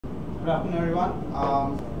Good afternoon, everyone.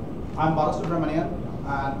 I'm Balasubramanian,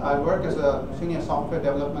 and I work as a senior software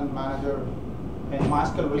development manager in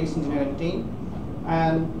MySQL release engineering team.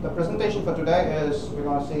 And the presentation for today is we're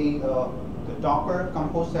going to see the Docker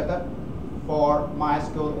compose setup for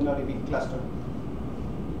MySQL InnoDB cluster.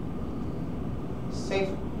 Safe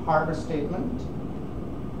harbor statement.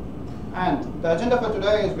 And the agenda for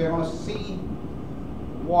today is we're going to see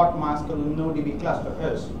what MySQL InnoDB cluster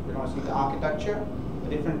is. We're going to see the architecture, the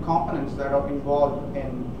different components that are involved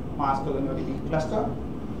in MySQL InnoDB cluster,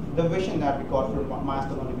 the vision that we got for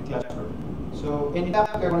MySQL InnoDB cluster. So in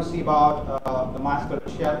depth, we're going to see about the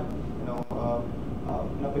MySQL Shell.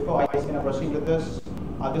 Before I proceed with this,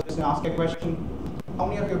 I'll just ask a question. How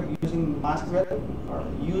many of you are using MySQL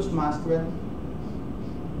or used MySQL?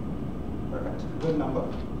 Perfect, good number,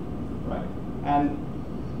 right? And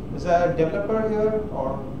is there a developer here,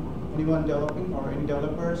 or anyone developing, or any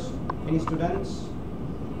developers, any students?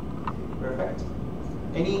 Perfect.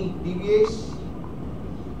 Any DBAs?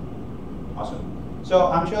 Awesome.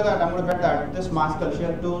 So I'm sure that I'm going to bet that this MySQL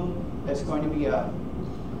Shell tool is going to be a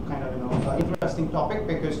kind of interesting topic,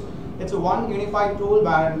 because it's a one unified tool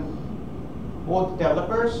where both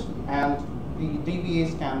developers and the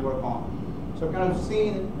DBAs can work on. So we're going to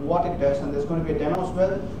see what it does, and there's going to be a demo as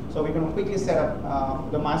well. So we're going to quickly set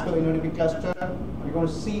up the MySQL InnoDB cluster. We're going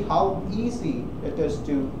to see how easy it is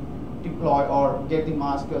to deploy or get the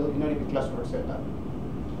MySQL InnoDB cluster set up.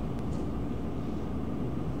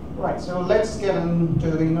 Right, so let's get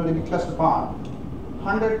into the InnoDB cluster part.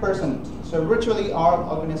 100%. So virtually our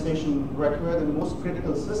organization requires the most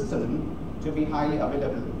critical system to be highly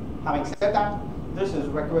available. Having said that, this is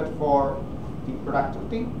required for the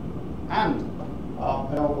productivity. And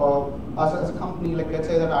as a company, like let's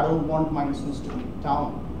say that I don't want my instance to be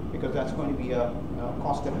down, because that's going to be a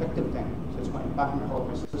cost-effective thing. So it's going to impact my whole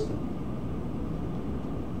system.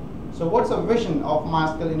 So what's the vision of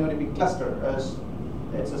MySQL InnoDB cluster?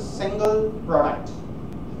 It's a single product,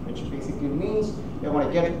 which basically means they want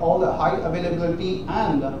to get all the high availability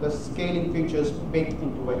and the scaling features baked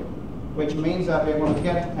into it, which means that we're going to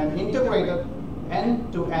get an integrated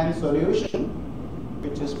end-to-end solution,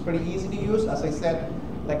 which is pretty easy to use. As I said,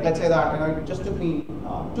 like let's say that it just took me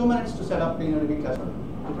 2 minutes to set up the InnoDB cluster.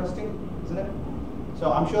 Interesting, isn't it?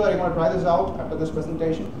 So I'm sure that you're going to try this out after this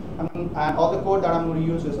presentation. And all the code that I'm going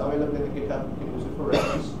to use is available in the GitHub. You can use it for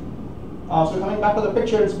reference. So coming back to the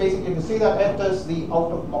picture, it's basically to see that it is the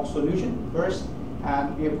out-of-box solution first,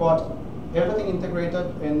 and we've got everything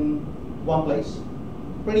integrated in one place.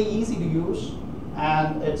 Pretty easy to use,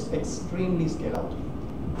 and it's extremely scaled out.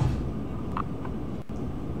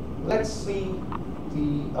 Let's see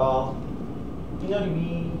the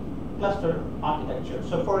InnoDB cluster architecture.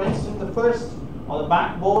 So for instance, the first or the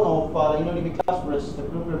backbone of the InnoDB cluster is the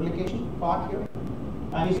group replication part here.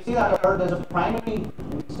 And you see that there's a primary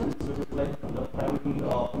instance, which is like the primary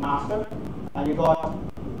master, and you got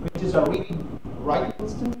which is a read-write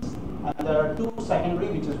instance, and there are two secondary,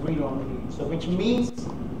 which is read-only. So which means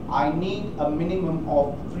I need a minimum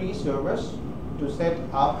of 3 servers to set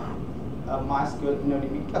up a MySQL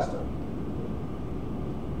InnoDB cluster.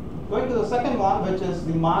 Going to the second one, which is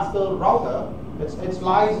the MySQL Router, it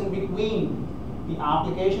lies in between the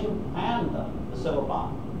application and the server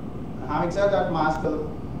part. Having said that, MySQL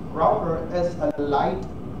Router is a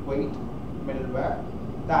lightweight middleware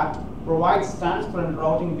that provides transparent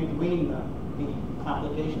routing between the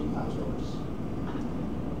application and servers.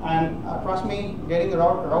 And trust me, getting the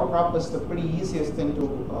router up is the pretty easiest thing to do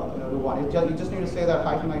one. You just need to say that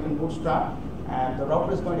 -- bootstrap, and the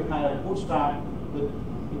router is going to kind of bootstrap.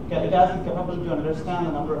 It has the capability to understand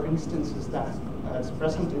the number of instances that's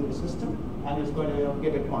present in the system, and it's going to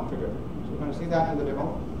get it configured. So we're going to see that in the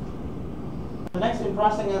demo. The next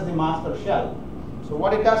interesting is the MySQL Shell. So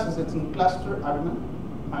what it does is it's in cluster admin.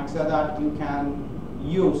 Having said that, you can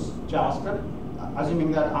use JavaScript.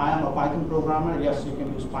 Assuming that I am a Python programmer, yes, you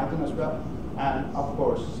can use Python as well. And of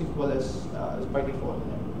course, SQL is by default.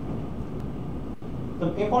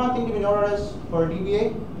 The important thing to be noted is for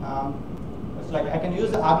DBA, it's like I can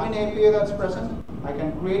use the AdminAPI that's present. I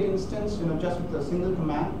can create instance, just with a single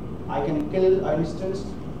command. I can kill an instance,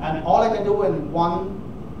 and all I can do in one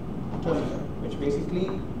terminal, which basically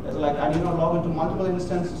is like I need not log into multiple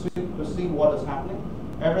instances to see what is happening.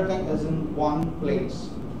 Everything is in one place.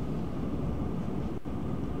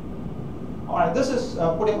 All right, this is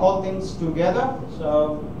putting all things together.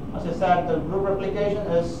 So as I said, the group replication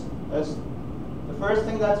is the first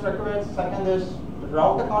thing that's required. Second is the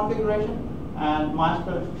router configuration and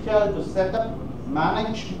MySQL Shell to set up,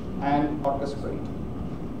 manage, and orchestrate.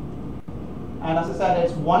 And as I said,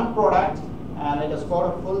 it's one product, and it is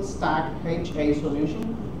for a full stack HA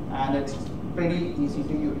solution. and it's pretty easy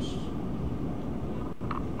to use.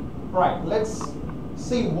 Right, let's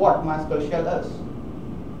see what MySQL Shell is.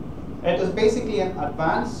 It is basically an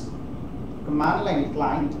advanced command line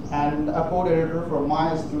client and a code editor for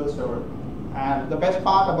MySQL Server. And the best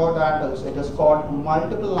part about that is it has got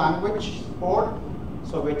multiple language support,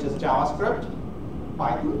 so which is JavaScript,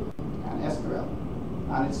 Python, and SQL.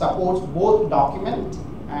 And it supports both document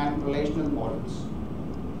and relational models.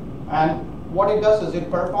 And what it does is it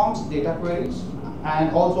performs data queries,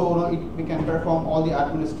 and also we can perform all the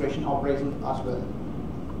administration operations as well.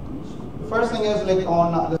 The first thing is like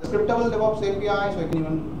on the scriptable DevOps API, so you can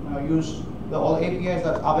even use all APIs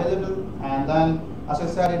that's available. And then, as I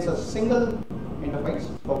said, it's a single interface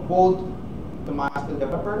for both the MySQL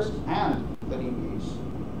developers and the DBAs,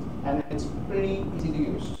 and it's pretty easy to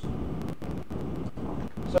use.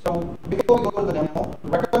 So before we go to the demo, the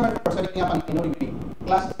requirement for setting up an InnoDB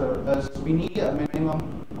cluster is we need a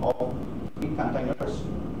minimum of 3 containers,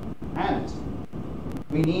 and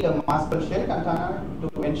we need a MySQL Shell container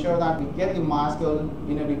to ensure that we get the MySQL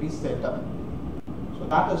InnoDB set up. So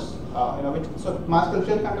that is, so MySQL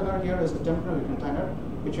Shell container here is a temporary container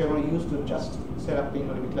which we are going to use to just set up the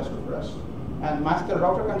InnoDB cluster for us. And MySQL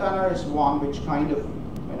Router container is one which kind of,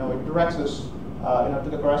 it directs us, to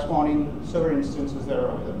the corresponding server instances that are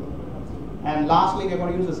available. And lastly, we're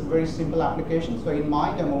going to use this very simple application. So in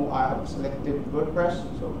my demo, I have selected WordPress.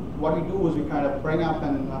 So what we do is we kind of bring up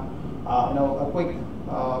a quick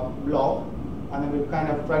blog, and then we kind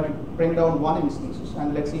of try to bring down one instance,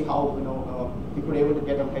 and let's see how we could able to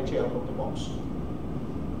get an HA out of the box.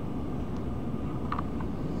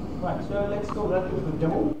 Right. So let's go right to the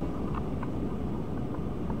demo.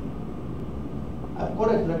 I've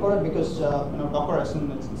got it recorded because Docker is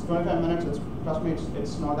it's 25 minutes. Trust me,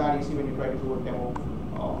 it's not that easy when you try to do a demo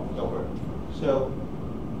of Docker. So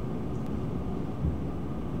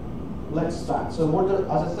let's start. So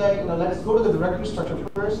as I said, let's go to the directory structure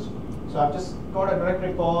first. So I've just got a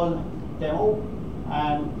directory called demo,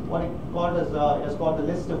 and what it got is it has got the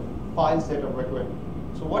list of files that are required.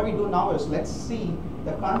 So what we do now is let's see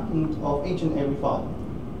the content of each and every file.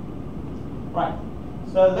 Right.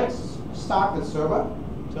 So let's start with server.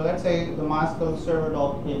 So let's say the MySQL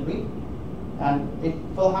server.env, and it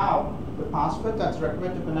will have the password that's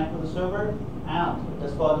required to connect to the server, and it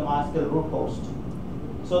is called the MySQL root host.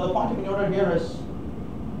 So the point to be noted here is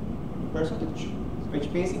percentage,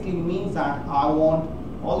 which basically means that I want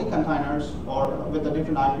all the containers or with the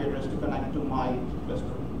different IP address to connect to my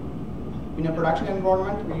cluster. In a production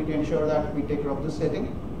environment, we need to ensure that we take care of this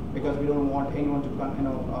setting because we don't want anyone to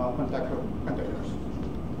contact our containers.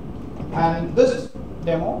 And this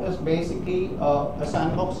demo is basically a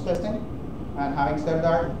sandbox testing. And having said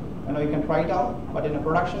that, you can try it out, but in a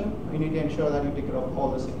production, you need to ensure that you take care of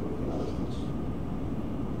all the security and other things.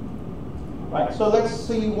 Right. So let's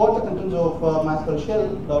see what the contents of MySQL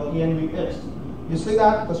Shell.env is. You see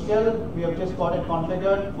that the shell, we have just got it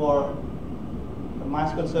configured for the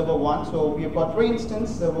MySQL Server 1. So we have got 3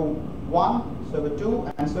 instances: Server 1, Server 2,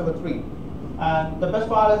 and Server 3. And the best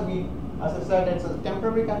part is as I said, it's a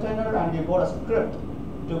temporary container, and we've got a script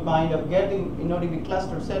to kind of get the InnoDB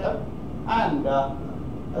cluster set up, and a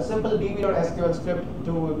simple db.sql script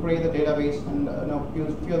to create the database and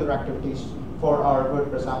few other activities for our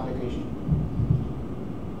WordPress application.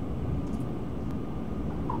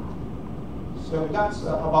 So that's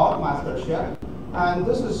about MySQL Shell, and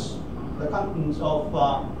this is the contents of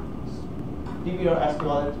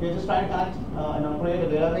db.sql. We're just trying to connect, create a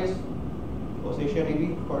database,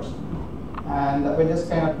 OSHA of course. And we'll just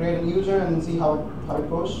kind of create a user and see how it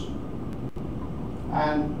goes.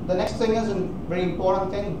 And the next thing is a very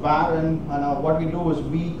important thing, wherein what we do is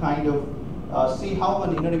we kind of see how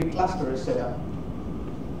an InnoDB cluster is set up.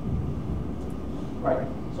 Right.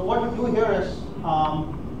 So what we do here is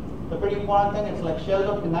the pretty important thing. It's like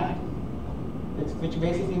shell.connect, which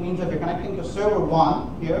basically means that we're connecting to server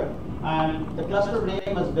 1 here, and the cluster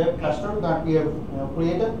name is dev cluster that we have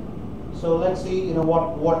created. So let's see,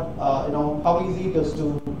 how easy it is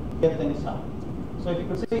to get things done. So if you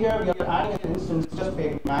could see here, we are adding an instance just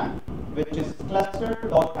by command, which is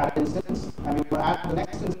cluster.addInstance, and we will add the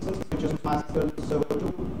next instance, which is MySQL Server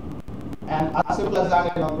 2. And as simple as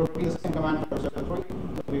that, repeat the same command for Server 3.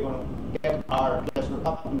 So we're going to get our cluster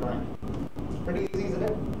up and running. It's pretty easy, isn't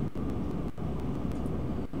it?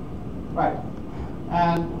 Right.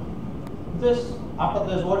 And after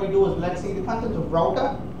this, what we do is let's see the content of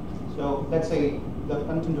router. So let's say the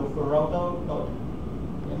content of router.env.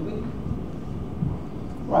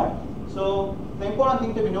 Right. So the important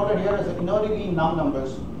thing to be noted here is the InnoDB num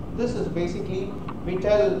numbers. This is basically we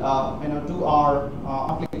tell to our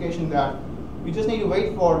application that you just need to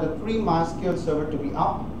wait for the 3 MySQL server to be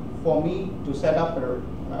up for me to set up for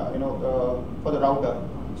the router.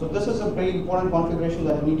 So this is a very important configuration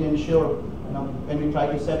that you need to ensure when we try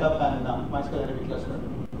to set up an MySQL InnoDB cluster.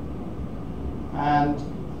 And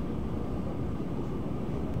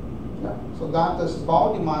yeah, so that is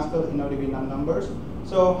about the MySQL InnoDB numbers.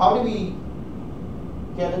 So how do we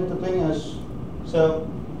get into things? So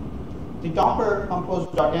the Docker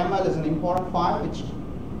compose.yaml is an important file which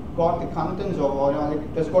got the contents of,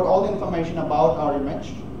 it has got all the information about our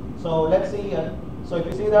image. So let's see. So if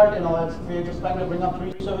you see that, we're just trying to bring up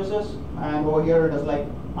 3 services, and over here it is like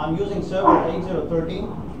I'm using server 8013,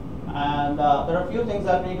 and there are a few things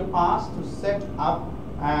that we need to pass to set up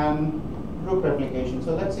and group replication.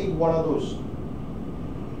 So let's see what are those.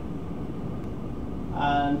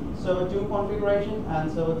 And server 2 configuration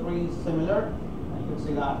and server 3 is similar, and you can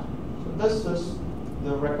see that. So this is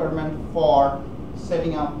the requirement for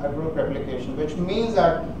setting up a group replication, which means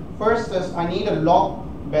that first is I need a log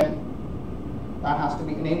bed that has to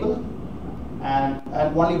be enabled, and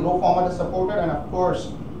only row format is supported, and of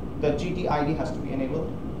course the GTID has to be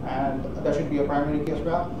enabled, and there should be a primary key as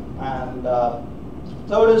well. And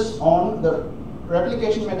third is on the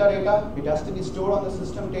replication metadata, it has to be stored on the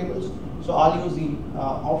system tables. So I'll use the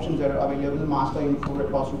options that are available: master info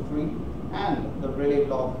repository and the relay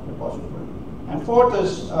log repository. And fourth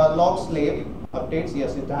is log slave updates.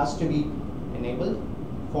 Yes, it has to be enabled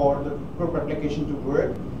for the group replication to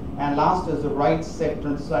work. And last is the write set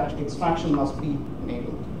transaction extraction must be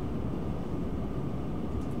enabled.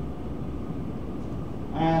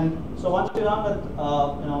 And so once you're done with,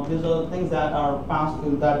 these are the things that are passed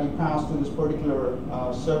that we pass to this particular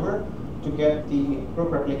server to get the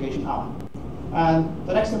group replication up. And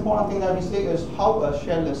the next important thing that we see is how a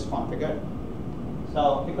shell is configured.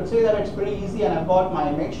 So you could see that it's pretty easy, and I've got my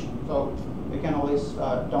image. So you can always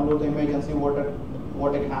download the image and see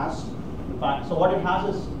what it has. In fact, so what it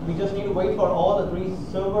has is we just need to wait for all the 3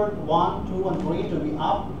 server 1, 2, and 3 to be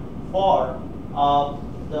up for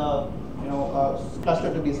the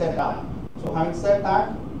cluster to be set up. So having said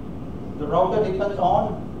that, the router depends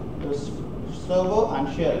on the server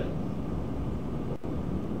and shell.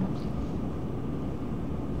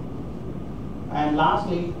 And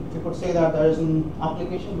lastly, if you could say that there is an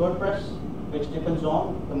application WordPress which depends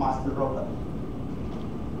on the MySQL router.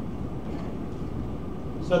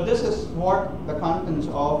 So this is what the contents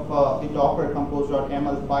of the Docker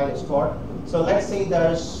compose.yaml file is for. So let's say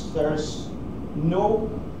there's no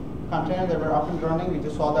container that we're up and running. We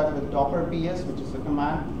just saw that with Docker PS, which is a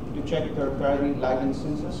command to check if there are any live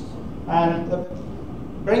instances. And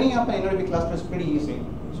bringing up an InnoDB cluster is pretty easy.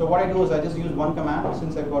 So what I do is I just use one command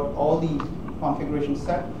since I've got all the configuration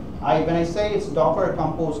set. When I say it's Docker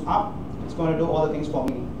compose up, it's going to do all the things for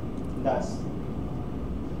me.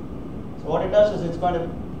 So what it does is it's going to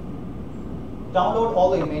download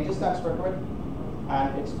all the images that's required,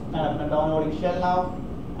 and it's kind of downloading shell now.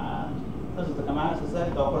 And this is the command. As I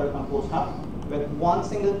said, Docker compose up. With one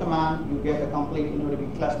single command, you get a complete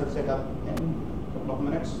InnoDB cluster set up in a couple of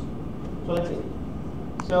minutes. So let's see.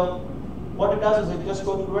 So what it does is it just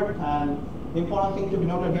goes through it, and the important thing to be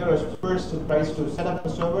noted here is first it tries to set up the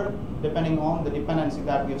server depending on the dependency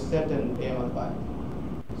that we have set in the YAML file.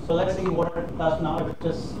 So let's see what it does now. You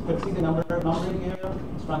can see the numbering here.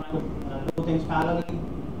 It's trying to do things parallelly.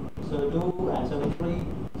 So 2 and 73.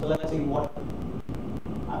 So let's see what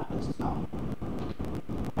happens now.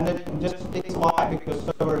 And then it just takes a while because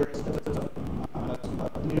the server is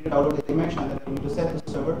you need to download the image, and then you need to set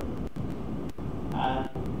the server. And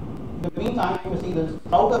in the meantime, you see this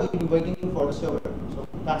router will be waiting for the server. So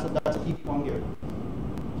that's a key point here.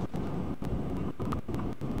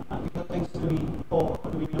 And the things to be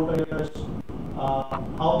noted here is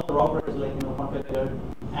how the router is configured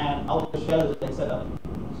and how the shell is set up.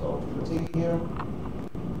 So you can see here,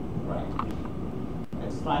 right?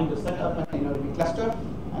 It's trying to set up an InnoDB cluster,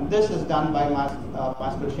 and this is done by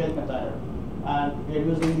MySQL Shell container. And we are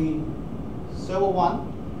using the server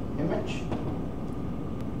 1 image.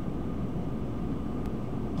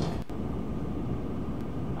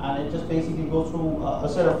 And it just basically goes through a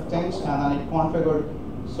set of things, and then it configured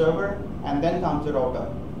server, and then comes the router.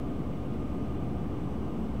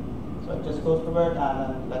 So it just goes through it, and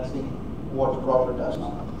then let's see what the router does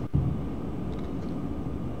now.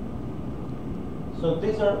 So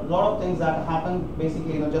these are a lot of things that happen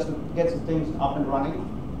basically, just to get some things up and running.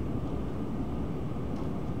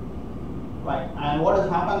 Right, and what has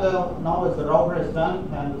happened now is the router is done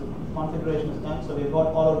and the configuration is done. So we've got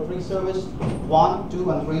all our 3 servers, 1,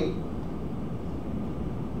 2, and 3.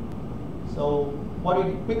 So what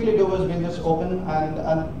we quickly do is we'll just open,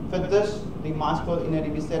 and with this the MySQL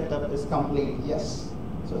InnoDB setup is complete? Yes.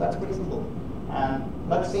 So that's pretty simple. And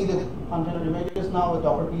let's see the container images now with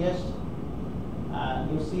Docker PS.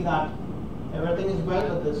 And you see that everything is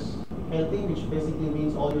well with this healthy, which basically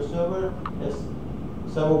means all your server is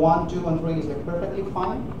server 1, 2, and 3 is like perfectly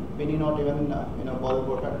fine. We need not even bother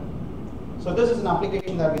about that. So this is an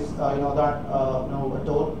application that is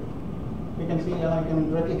told. You can see you can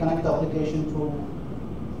directly connect the application to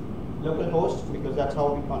localhost because that's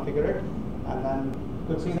how we configure it. And then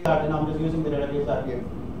you could see that I'm just using the database that we have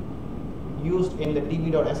used in the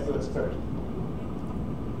db.sql script.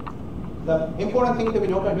 The important thing to be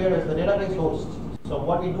noted here is the database host. So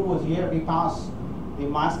what we do is here we pass the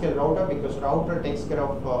MySQL router because router takes care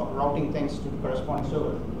of routing things to the corresponding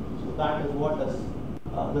server. So that is what is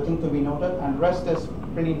the thing to be noted, and rest is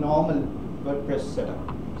pretty normal WordPress setup.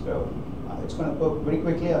 So it's going to work very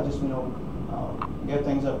quickly. I'll just get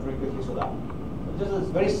things up very quickly so that this is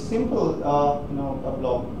very simple a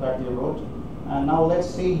blog that we wrote. And now let's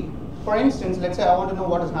see. For instance, let's say I want to know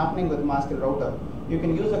what is happening with MySQL router. You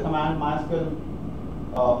can use the command MySQL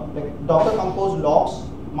like Docker compose logs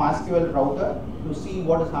MySQL router to see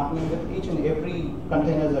what is happening with each and every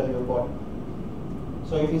container that you've got.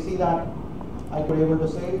 So if you see that, I could be able to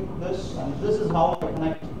say this, and this is how I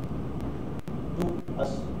connect to a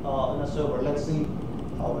server. Let's see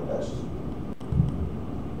how it does.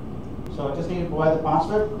 So I just need to provide the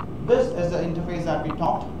password. This is the interface that we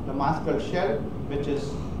talked, the MySQL Shell, which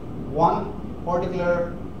is one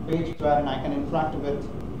particular page where I can interact with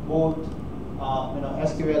both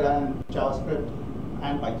SQL and JavaScript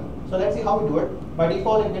and Python. So let's see how we do it. By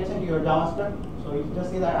default, it gets into your JavaScript. So you just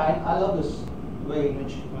see that I love this way in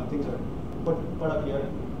which things are put up here.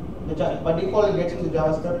 By default, it gets into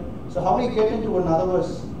JavaScript. So how do you get into another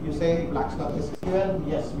verse? You say SQL.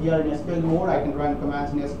 Yes, we are in SQL mode. I can run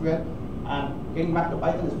commands in SQL. And getting back to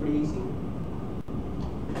Python is pretty easy.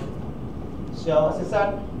 So as I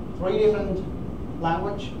said, 3 different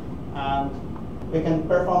language, and we can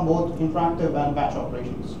perform both interactive and batch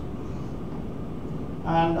operations.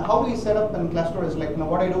 And how do we set up and cluster is like,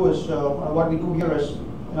 what I do is, what we do here is,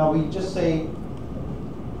 we just say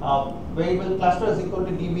variable cluster is equal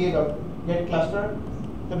to dba.get cluster.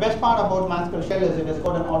 The best part about MySQL Shell is it has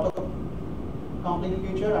got an auto-complete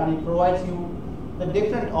feature, and it provides you the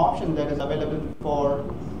different option that is available for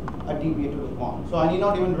a DBA to respond. So I need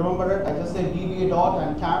not even remember it. I just say DBA dot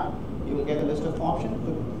and tab. You will get a list of options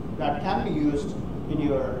that can be used in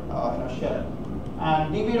your shell.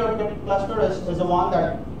 And dba.get cluster is the one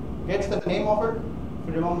that gets the name of it.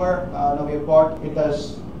 If you remember, we've got it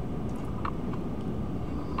as.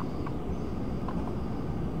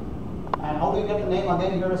 And how do you get the name?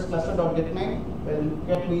 Again, here is cluster.get name. Will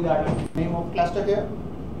get me that name of cluster here.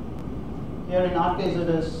 Here in our case, it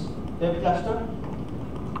is dev cluster.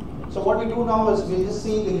 So what we do now is we just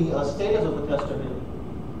see the status of the cluster here.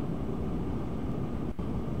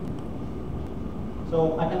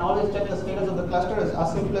 So I can always check the status of the cluster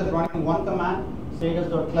as simple as running one command,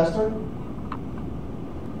 status.cluster.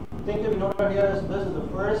 Thing to be noted here is this is the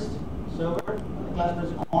first server. The cluster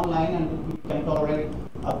is online and we can tolerate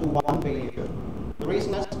up to 1 failure. The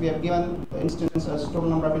reason is we have given the instance as total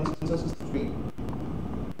number of instances is 3.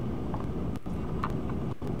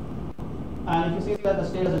 And if you see that the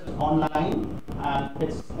status is online and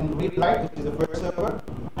it's in read write, which is the first server,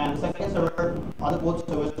 and the second server, other both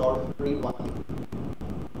servers are read only.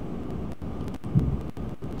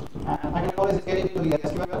 And I can always get into the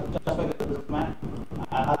SQL just by this command,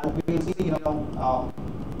 and we will see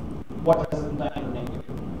what is the name here.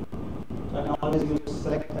 So I can always use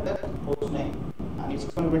select edit host name, and it's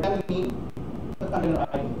going to return me the container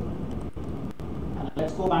ID. And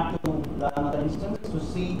let's go back to another instance to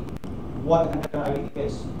see what the container ID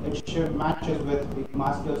is. It should matches with the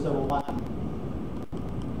MySQL server 1.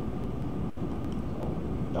 So,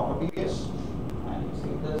 Docker PS, and you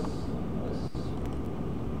see this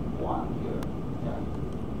one here. Yeah.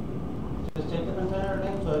 Just take the container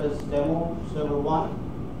name, so it is demo server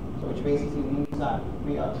 1, so which basically means that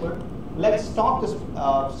we are good. Let's stop this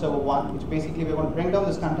server 1, which basically we're going to bring down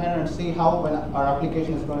this container and see how when our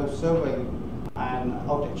application is going to survive an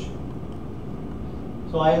outage.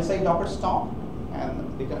 So I will say docker stop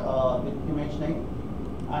and the image name,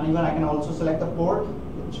 and even I can also select the port,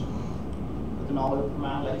 which with the normal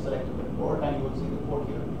command like select the port, and you will see the port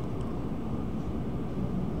here.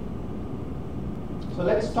 So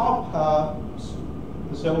let's stop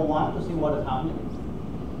the server 1 to see what is happening.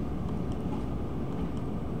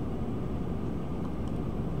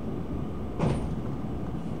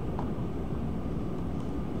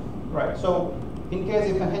 Right, so in case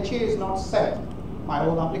if an HA is not set, my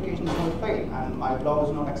whole application is going to fail and my blog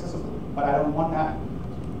is not accessible. but I don't want that.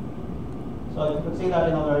 So you can see that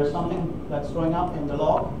there is something that's showing up in the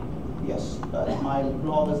log. Yes, my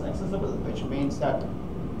log is accessible, which means that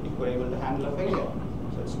it were able to handle a failure.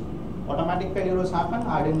 So it's automatic failures happen.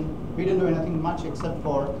 We didn't do anything much except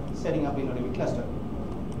for setting up InnoDB cluster.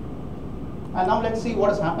 And now let's see what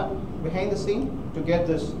has happened behind the scene to get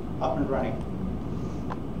this up and running.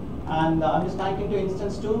 And I'm just connecting to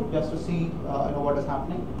instance 2 just to see what is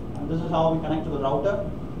happening. And this is how we connect to the router.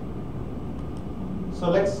 So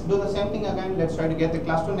let's do the same thing again. Let's try to get the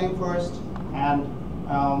cluster name first, and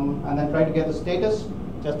then try to get the status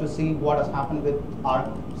just to see what has happened with our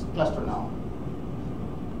cluster now.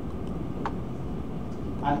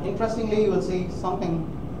 And interestingly, you will see something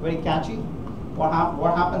very catchy. What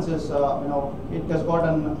happens is, it has got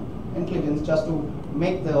an intelligence just to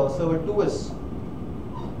make the server 2's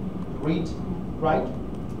read right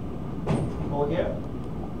over here.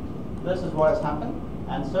 This is what has happened,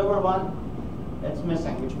 and server 1, it's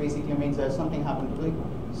missing, which basically means there's something happened to the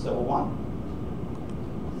server 1.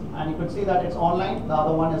 And you could see that it's online. The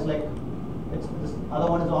other one is this other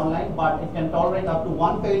one is online, but it can tolerate up to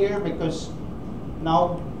 1 failure because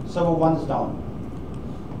now server 1 is down.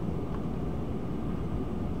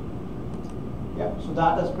 Yeah, so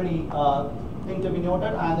that is pretty thing to be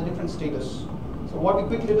noted, and the different status. So what we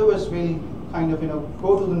quickly do is we'll kind of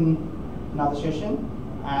go to another session,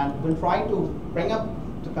 and we'll try to bring up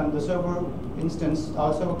the server instance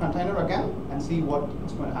or server container again and see what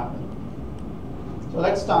is going to happen. So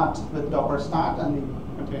let's start with Docker start and the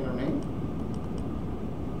container name.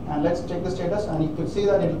 And let's check the status, and you can see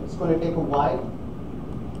that it's going to take a while.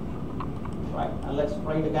 Right, and let's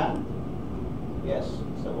try it again. Yes,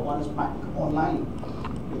 server 1 is back online,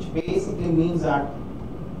 which basically means that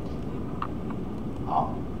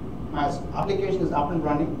my application is up and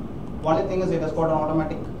running. Only thing is it has got an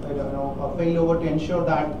automatic a failover to ensure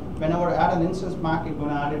that whenever I add an instance back, it's going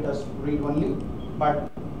to add it as read only. But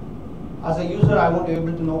as a user, I won't be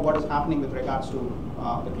able to know what is happening with regards to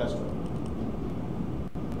the cluster.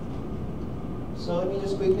 So let me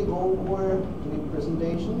just quickly go over to the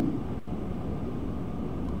presentation.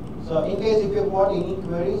 So in case if you've got any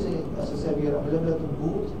queries, as I said, we are available at the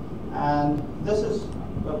booth, and this is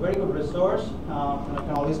a very good resource, and I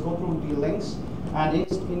can always go through the links. And in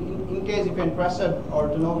case if you're interested or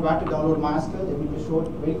to know where to download MySQL, let me just show it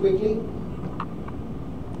very quickly.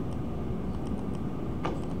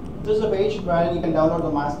 This is a page where you can download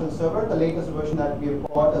the MySQL server. The latest version that we have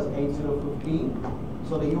got is 8.0.15.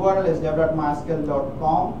 So the URL is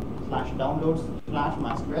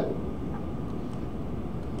dev.mysql.com/downloads/MySQL.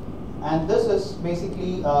 And this is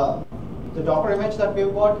basically the Docker image that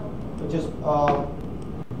we've got, which is the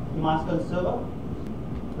MySQL server,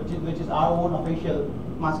 which is our own official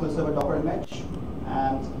MySQL server Docker image.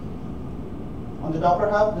 And on the Docker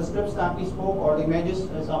Hub, the scripts that we spoke or the images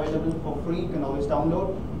is available for free. You can always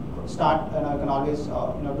download, start, and you can always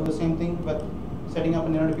do the same thing with setting up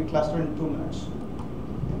an InnoDB cluster in 2 minutes.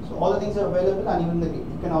 So all the things are available, and even you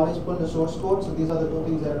can always pull the source code. So these are the 2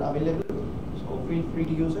 things that are available. So feel free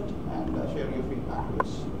to use it and share your feedback to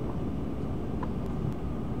us.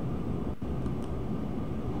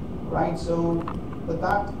 Right. So with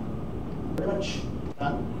that, pretty much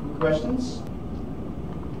done. Any questions?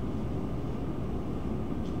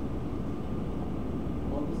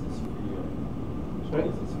 All this is free. Sorry? All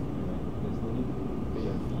this is free, right? There's no need to pay a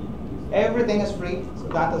fee. Everything is free. So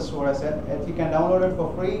that is what I said. If you can download it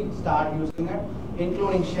for free, start using it,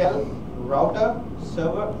 including Shell, Router,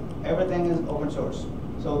 server. Everything is open source.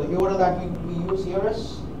 So the URL that we use here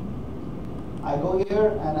is, I go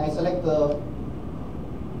here and I select the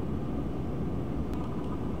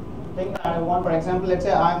thing that I want. For example, let's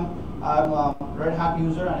say I'm a Red Hat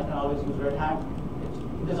user, and I can always use Red Hat.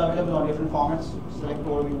 It is available on different formats. Select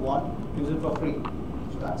whatever you want, use it for free.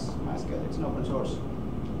 So that's MySQL. It's an open source.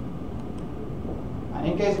 And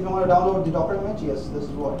in case if you want to download the Docker image, yes, this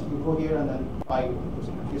is what you go here and then try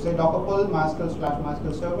using it. If you say Docker pull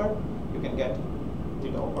MySQL/MySQL server, you can get the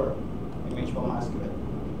Docker image for MySQL.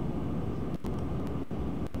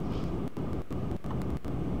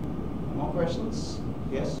 More questions?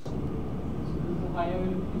 Yes. So this is a high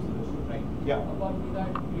availability solution, right? Yeah. Apart from that,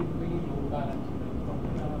 it very low balance,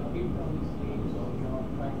 right? It obviously, so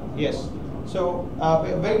Yes. So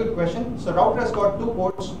very good question. So router has got 2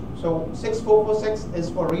 ports. So 6446 is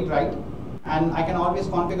for read write, and I can always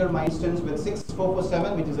configure my instance with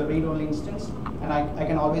 6447, which is a read only instance, and I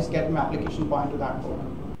can always get my application point to that port.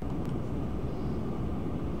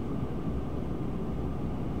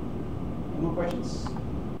 Any more questions?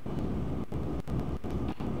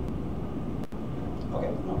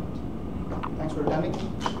 Okay. No. Thanks for attending.